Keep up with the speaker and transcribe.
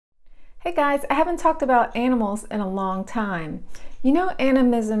Hey guys, I haven't talked about animals in a long time. You know,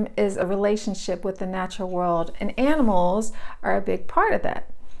 animism is a relationship with the natural world, and animals are a big part of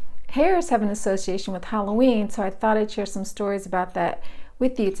that. Hares have an association with Halloween, so I thought I'd share some stories about that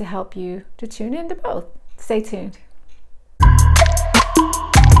with you to help you to tune into both. Stay tuned.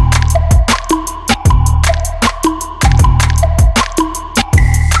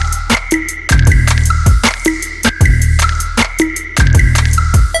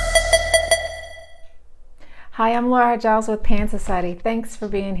 Hi, I'm Laura Giles with Pan Society. Thanks for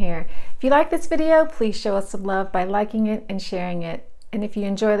being here. If you like this video, please show us some love by liking it and sharing it. And if you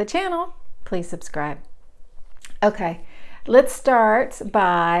enjoy the channel, please subscribe. Okay, let's start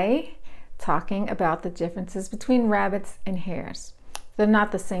by talking about the differences between rabbits and hares. They're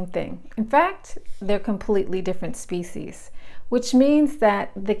not the same thing. In fact, they're completely different species, which means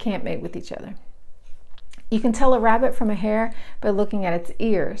that they can't mate with each other. You can tell a rabbit from a hare by looking at its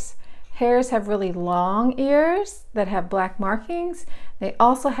ears. Hares have really long ears that have black markings. They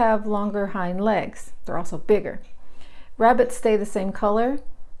also have longer hind legs. They're also bigger. Rabbits stay the same color.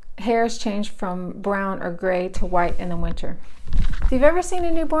 Hares change from brown or gray to white in the winter. If you've ever seen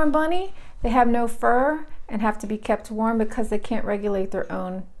a newborn bunny, they have no fur and have to be kept warm because they can't regulate their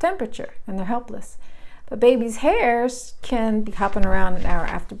own temperature and they're helpless. But babies' hares can be hopping around an hour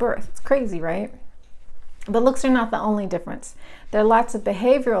after birth. It's crazy, right? But looks are not the only difference. There are lots of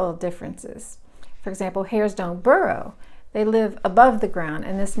behavioral differences. For example, hares don't burrow. They live above the ground,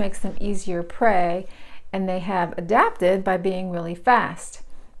 and this makes them easier prey, and they have adapted by being really fast.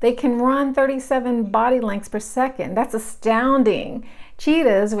 They can run 37 body lengths per second. That's astounding.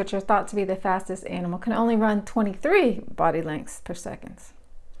 Cheetahs, which are thought to be the fastest animal, can only run 23 body lengths per second.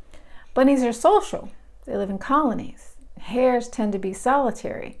 Bunnies are social. They live in colonies. Hares tend to be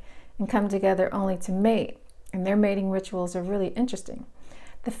solitary and come together only to mate, and their mating rituals are really interesting.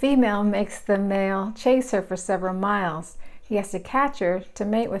 The female makes the male chase her for several miles. He has to catch her to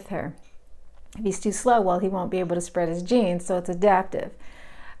mate with her. If he's too slow, well, he won't be able to spread his genes, so it's adaptive.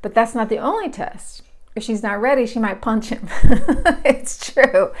 But that's not the only test. If she's not ready, she might punch him. It's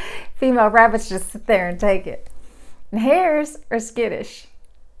true. Female rabbits just sit there and take it. And hares are skittish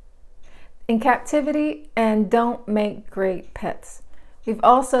in captivity and don't make great pets. We've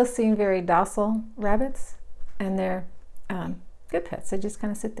also seen very docile rabbits, and they're good pets. They just kind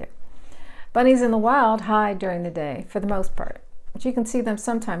of sit there. Bunnies in the wild hide during the day for the most part, but you can see them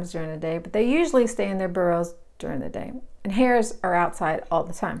sometimes during the day, but they usually stay in their burrows during the day. And hares are outside all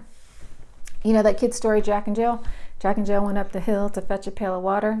the time. You know that kid story, Jack and Jill? Jack and Jill went up the hill to fetch a pail of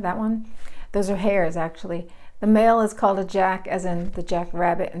water, that one? Those are hares, actually. The male is called a Jack, as in the Jack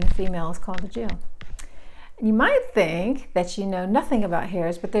rabbit, and the female is called a Jill. You might think that you know nothing about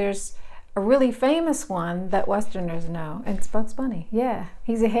hares, but there's a really famous one that Westerners know, and it's Bugs Bunny. Yeah,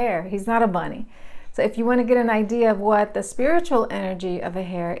 he's a hare. He's not a bunny. So if you want to get an idea of what the spiritual energy of a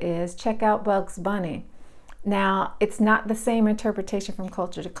hare is, check out Bugs Bunny. Now, it's not the same interpretation from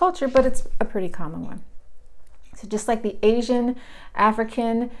culture to culture, but it's a pretty common one. So just like the Asian,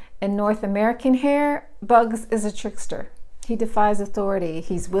 African, and North American hare, Bugs is a trickster. He defies authority.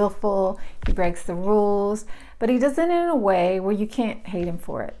 He's willful, he breaks the rules, but he does it in a way where you can't hate him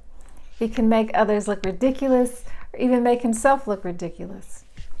for it. He can make others look ridiculous or even make himself look ridiculous.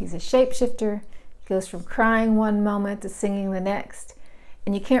 He's a shapeshifter, goes from crying one moment to singing the next,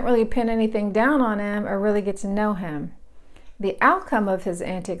 and you can't really pin anything down on him or really get to know him. The outcome of his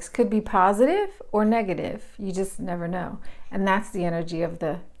antics could be positive or negative. You just never know, and that's the energy of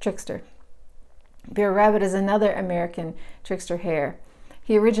the trickster. Bear Rabbit is another American trickster hare.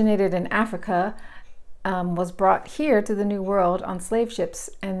 He originated in Africa, was brought here to the New World on slave ships,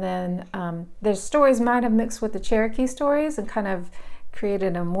 and then their stories might have mixed with the Cherokee stories and kind of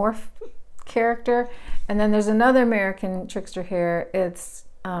created a morph character. And then there's another American trickster hare. It's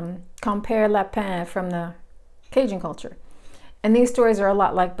Compere Lapin from the Cajun culture. And these stories are a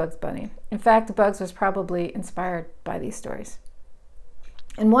lot like Bugs Bunny. In fact, Bugs was probably inspired by these stories.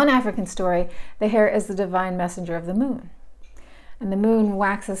 In one African story, the hare is the divine messenger of the moon. And the moon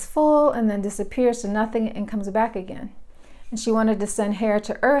waxes full and then disappears to nothing and comes back again. And she wanted to send Hare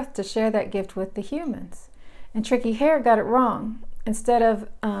to Earth to share that gift with the humans. And Tricky Hare got it wrong. Instead of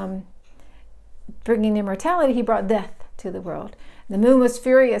bringing immortality, he brought death to the world. The moon was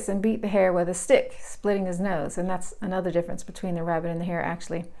furious and beat the hare with a stick, splitting his nose. And that's another difference between the rabbit and the hare,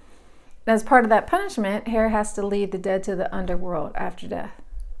 actually. As part of that punishment, Hare has to lead the dead to the underworld after death.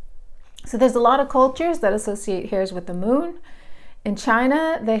 So there's a lot of cultures that associate hares with the moon. In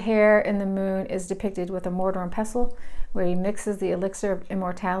China, the hare in the moon is depicted with a mortar and pestle, where he mixes the elixir of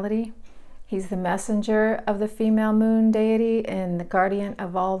immortality. He's the messenger of the female moon deity and the guardian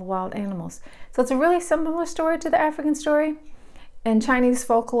of all wild animals. So it's a really similar story to the African story. In Chinese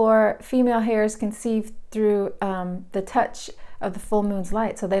folklore, female hares conceive through the touch of the full moon's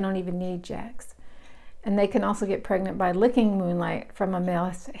light, so they don't even need jacks. And they can also get pregnant by licking moonlight from a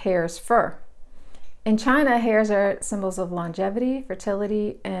male hare's fur. In China, hares are symbols of longevity,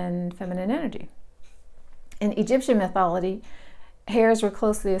 fertility, and feminine energy. In Egyptian mythology, hares were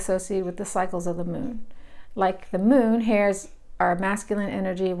closely associated with the cycles of the moon. Like the moon, hares are masculine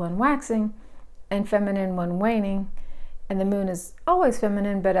energy when waxing and feminine when waning. And the moon is always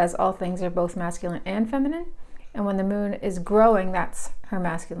feminine, but as all things are both masculine and feminine. And when the moon is growing, that's her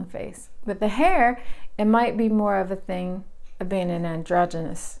masculine phase. With the hare, it might be more of a thing of being an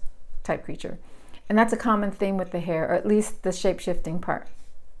androgynous type creature. And that's a common theme with the hare, or at least the shape-shifting part.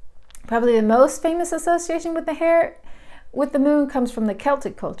 Probably the most famous association with the hare with the moon comes from the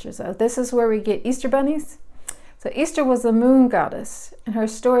Celtic culture. So this is where we get Easter bunnies. So Easter was the moon goddess, and her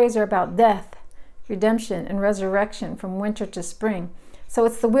stories are about death, redemption, and resurrection from winter to spring. So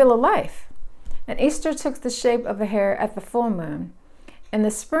it's the wheel of life. And Easter took the shape of a hare at the full moon. In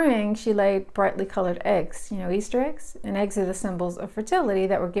the spring, she laid brightly colored eggs, Easter eggs. And eggs are the symbols of fertility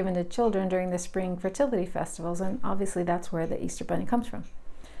that were given to children during the spring fertility festivals. And obviously that's where the Easter bunny comes from.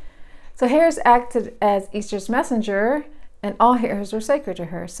 So hares acted as Easter's messenger, and all hares were sacred to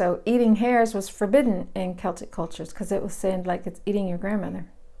her. So eating hares was forbidden in Celtic cultures because it was saying like it's eating your grandmother.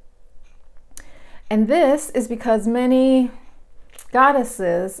 And this is because many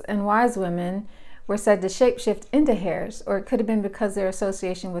goddesses and wise women were said to shapeshift into hares, or it could have been because their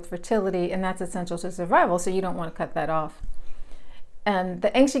association with fertility, and that's essential to survival, so you don't want to cut that off. And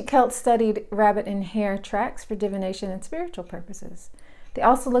the ancient Celts studied rabbit and hare tracks for divination and spiritual purposes. They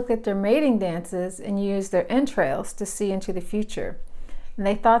also looked at their mating dances and used their entrails to see into the future. And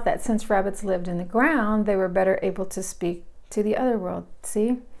they thought that since rabbits lived in the ground, they were better able to speak to the other world.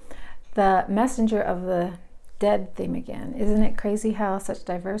 See? The messenger of the dead theme again. Isn't it crazy how such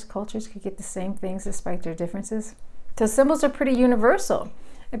diverse cultures could get the same things despite their differences? So symbols are pretty universal.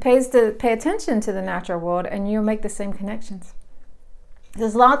 It pays to pay attention to the natural world and you'll make the same connections.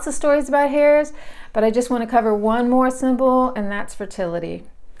 There's lots of stories about hares, but I just want to cover one more symbol, and that's fertility.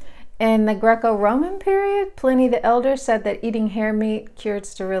 In the Greco-Roman period, Pliny the Elder said that eating hare meat cured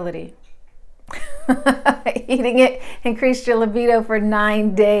sterility. Eating it increased your libido for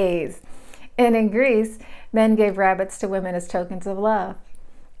 9 days. And in Greece, men gave rabbits to women as tokens of love.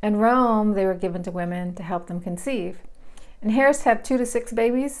 In Rome, they were given to women to help them conceive. And hares have 2 to 6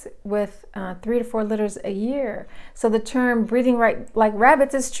 babies with 3 to 4 litters a year. So the term breeding right like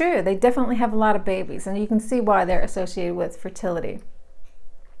rabbits is true. They definitely have a lot of babies, and you can see why they're associated with fertility.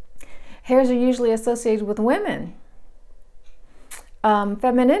 Hares are usually associated with women,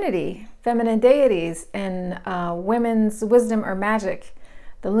 femininity, feminine deities, and women's wisdom or magic.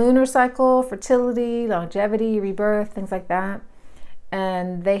 The lunar cycle, fertility, longevity, rebirth, things like that.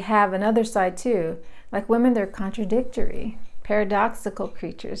 And they have another side too. Like women, they're contradictory, paradoxical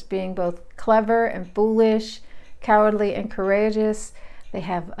creatures, being both clever and foolish, cowardly and courageous. They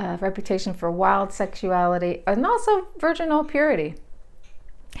have a reputation for wild sexuality and also virginal purity.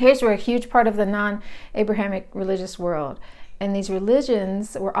 Hares were a huge part of the non-Abrahamic religious world. And these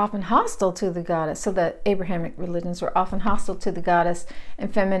religions were often hostile to the goddess. So the Abrahamic religions were often hostile to the goddess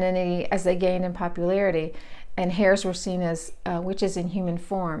and femininity as they gained in popularity. And hares were seen as witches in human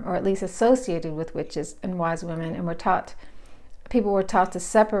form, or at least associated with witches and wise women, and people were taught to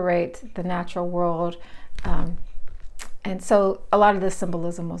separate the natural world. And so a lot of this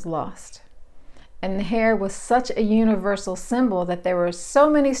symbolism was lost. And the hare was such a universal symbol that there were so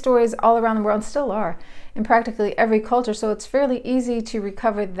many stories all around the world, and still are, in practically every culture. So it's fairly easy to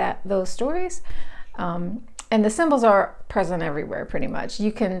recover those stories. And the symbols are present everywhere, pretty much.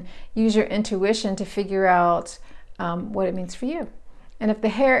 You can use your intuition to figure out what it means for you. And if the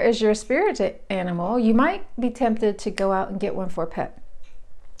hare is your spirit animal, you might be tempted to go out and get one for a pet.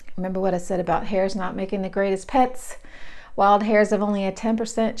 Remember what I said about hares not making the greatest pets? Wild hares have only a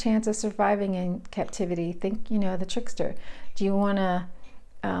 10% chance of surviving in captivity. Think, the trickster. Do you want a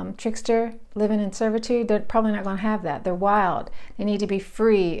trickster living in servitude? They're probably not going to have that. They're wild. They need to be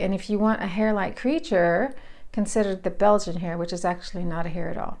free. And if you want a hare-like creature, consider the Belgian hare, which is actually not a hare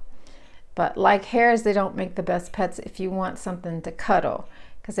at all. But like hares, they don't make the best pets if you want something to cuddle,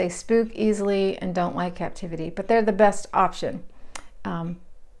 because they spook easily and don't like captivity. But they're the best option.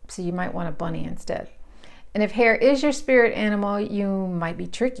 So you might want a bunny instead. And if hare is your spirit animal, you might be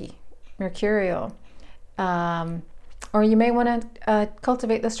tricky, mercurial, or you may want to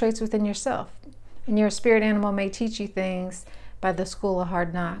cultivate those traits within yourself. And your spirit animal may teach you things by the school of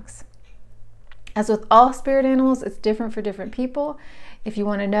hard knocks. As with all spirit animals, it's different for different people. If you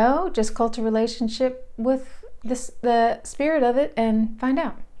want to know, just cult a relationship with the spirit of it and find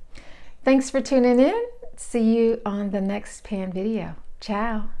out. Thanks for tuning in. See you on the next pan video.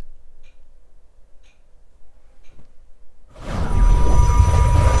 Ciao.